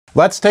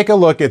Let's take a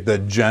look at the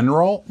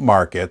general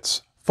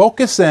markets,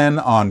 focus in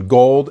on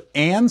gold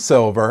and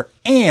silver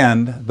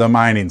and the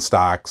mining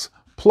stocks.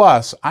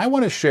 Plus, I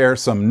want to share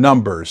some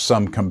numbers,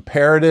 some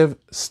comparative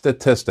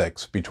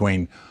statistics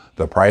between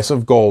the price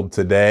of gold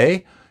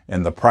today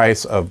and the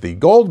price of the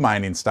gold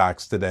mining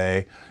stocks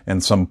today,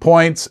 and some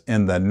points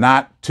in the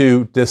not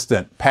too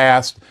distant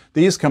past.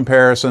 These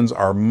comparisons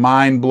are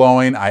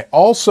mind-blowing. I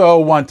also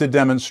want to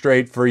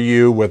demonstrate for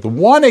you with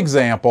one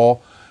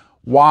example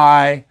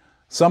why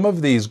some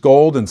of these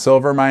gold and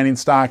silver mining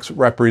stocks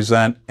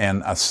represent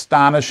an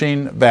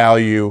astonishing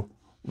value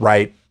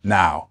right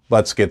now.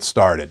 Let's get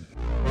started.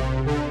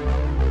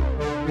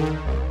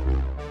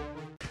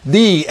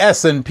 The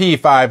S&P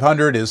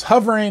 500 is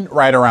hovering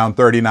right around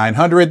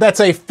 3,900. That's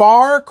a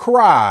far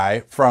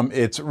cry from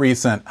its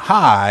recent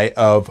high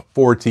of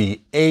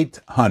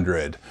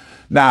 4,800.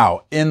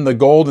 Now, in the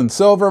gold and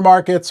silver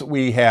markets,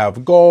 we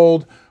have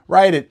gold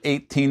right at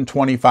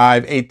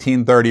 1825,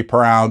 1830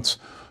 per ounce,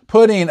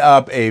 putting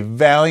up a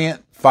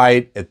valiant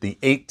fight at the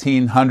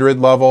 1800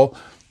 level.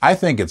 I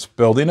think it's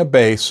building a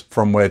base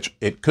from which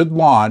it could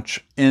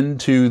launch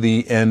into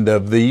the end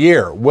of the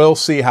year. We'll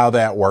see how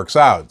that works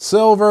out.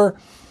 Silver,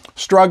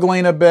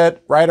 struggling a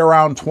bit, right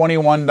around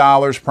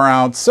 $21 per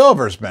ounce.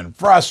 Silver's been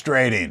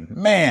frustrating,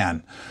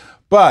 man.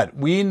 But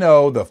we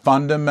know the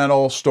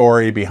fundamental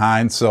story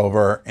behind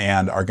silver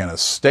and are going to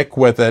stick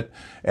with it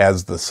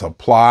as the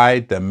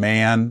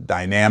supply-demand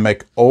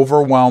dynamic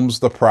overwhelms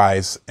the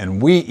price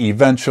and we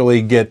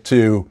eventually get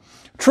to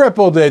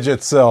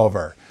triple-digit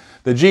silver.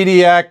 The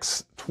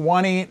GDX,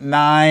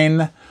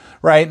 29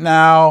 right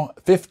now,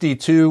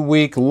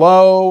 52-week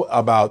low,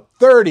 about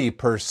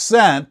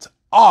 30%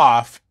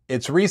 off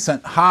its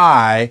recent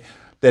high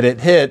that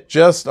it hit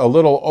just a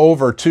little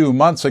over 2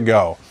 months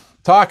ago.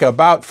 Talk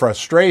about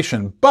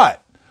frustration,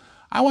 but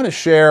I want to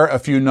share a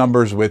few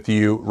numbers with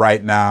you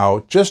right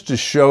now just to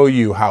show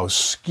you how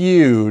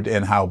skewed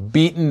and how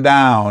beaten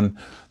down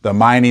the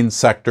mining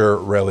sector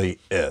really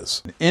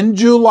is. In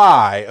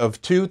July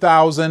of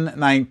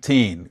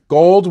 2019,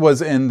 gold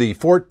was in the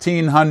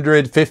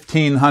 $1,400,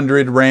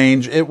 $1,500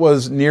 range. It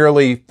was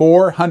nearly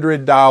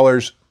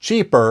 $400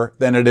 cheaper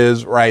than it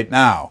is right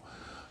now.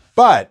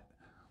 But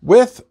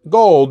with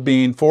gold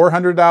being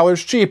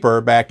 $400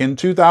 cheaper back in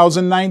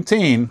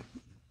 2019,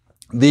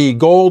 the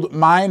gold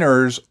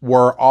miners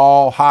were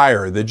all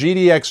higher. The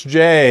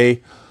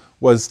GDXJ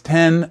was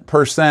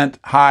 10%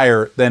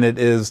 higher than it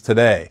is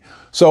today.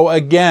 So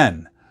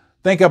again,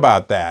 think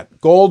about that.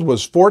 Gold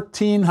was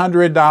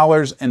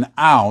 $1,400 an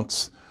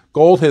ounce.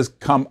 Gold has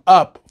come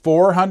up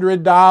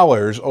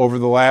 $400 over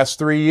the last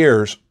 3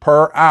 years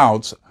per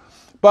ounce.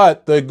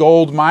 But the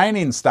gold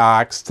mining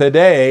stocks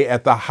today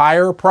at the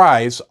higher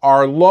price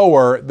are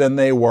lower than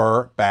they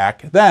were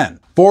back then.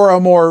 For a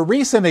more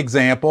recent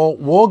example,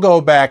 we'll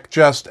go back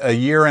just a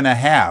year and a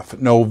half,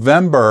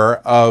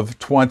 November of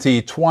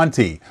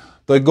 2020.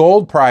 The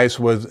gold price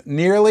was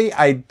nearly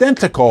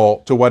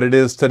identical to what it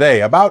is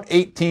today, about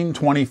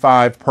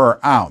 $18.25 per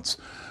ounce.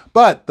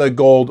 But the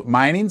gold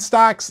mining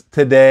stocks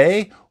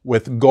today,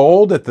 with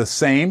gold at the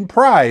same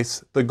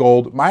price, the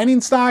gold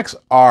mining stocks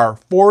are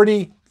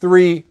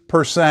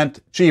 43%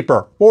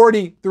 cheaper,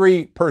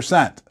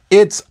 43%.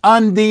 It's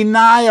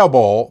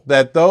undeniable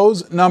that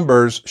those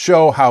numbers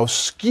show how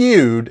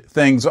skewed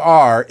things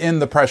are in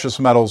the precious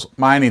metals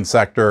mining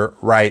sector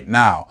right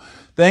now.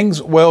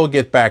 Things will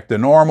get back to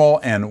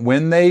normal, and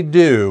when they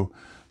do,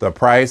 the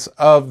price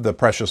of the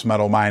precious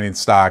metal mining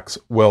stocks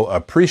will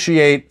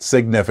appreciate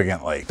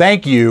significantly.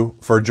 Thank you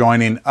for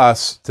joining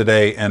us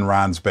today in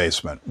Ron's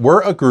Basement.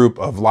 We're a group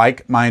of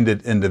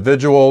like-minded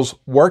individuals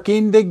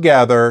working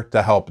together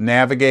to help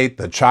navigate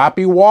the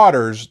choppy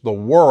waters the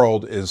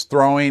world is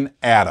throwing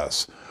at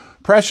us.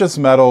 Precious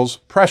metals,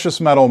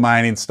 precious metal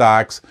mining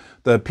stocks,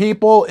 the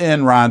people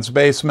in Ron's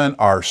Basement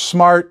are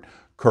smart,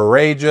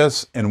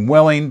 courageous, and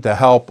willing to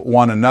help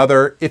one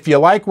another. If you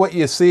like what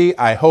you see,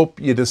 I hope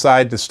you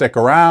decide to stick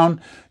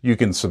around. You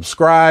can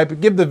subscribe,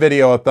 give the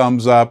video a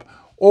thumbs up,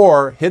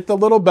 or hit the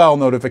little bell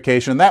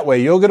notification. That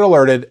way you'll get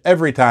alerted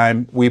every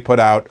time we put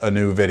out a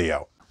new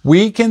video.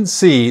 We can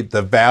see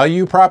the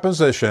value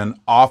proposition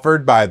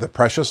offered by the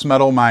precious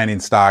metal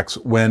mining stocks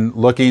when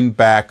looking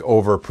back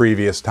over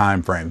previous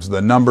time frames.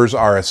 The numbers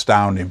are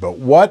astounding, but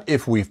what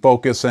if we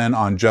focus in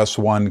on just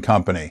one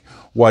company?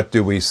 What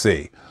do we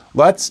see?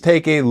 Let's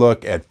take a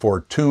look at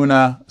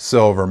Fortuna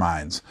Silver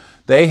Mines.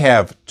 They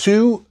have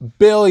 $2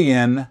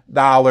 billion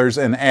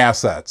in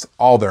assets.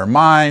 All their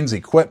mines,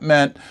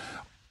 equipment,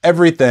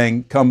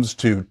 everything comes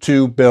to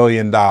 $2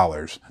 billion.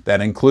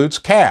 That includes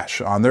cash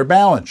on their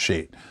balance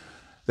sheet.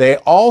 They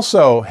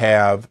also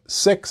have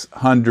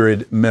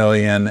 $600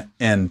 million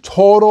in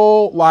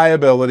total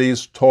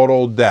liabilities,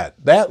 total debt.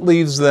 That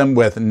leaves them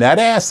with net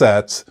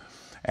assets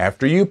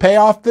after you pay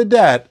off the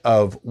debt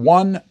of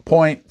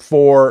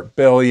 $1.4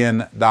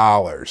 billion.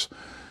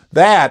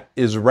 That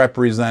is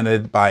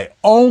represented by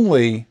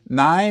only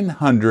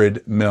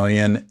 $900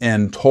 million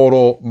in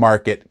total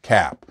market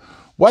cap.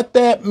 What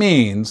that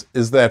means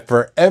is that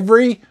for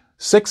every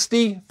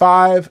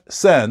 65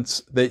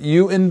 cents that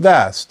you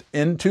invest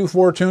into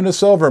Fortuna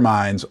Silver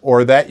Mines,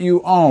 or that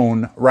you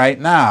own right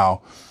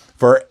now,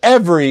 for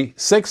every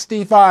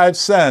 65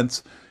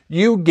 cents,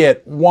 you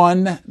get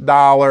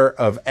 $1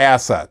 of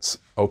assets.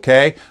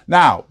 Okay?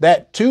 Now,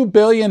 that $2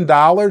 billion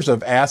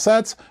of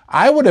assets,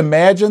 I would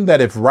imagine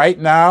that if right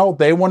now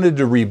they wanted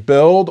to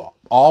rebuild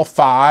all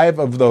 5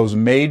 of those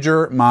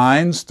major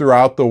mines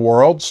throughout the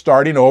world,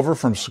 starting over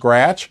from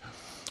scratch,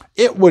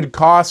 it would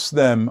cost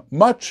them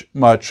much,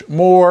 much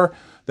more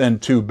than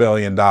 $2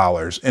 billion.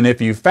 And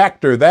if you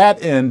factor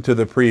that into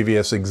the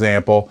previous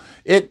example,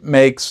 it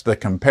makes the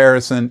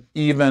comparison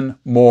even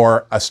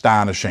more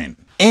astonishing.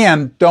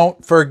 And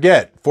don't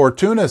forget,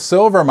 Fortuna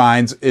Silver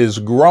Mines is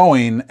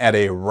growing at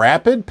a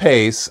rapid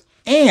pace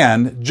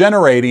and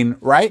generating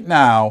right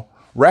now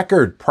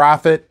record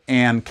profit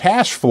and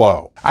cash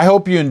flow. I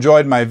hope you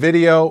enjoyed my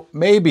video,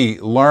 maybe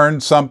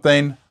learned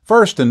something.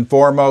 First and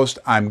foremost,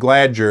 I'm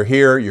glad you're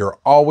here. You're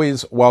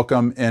always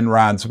welcome in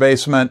Ron's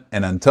Basement.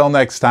 And until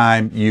next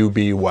time, you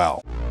be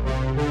well.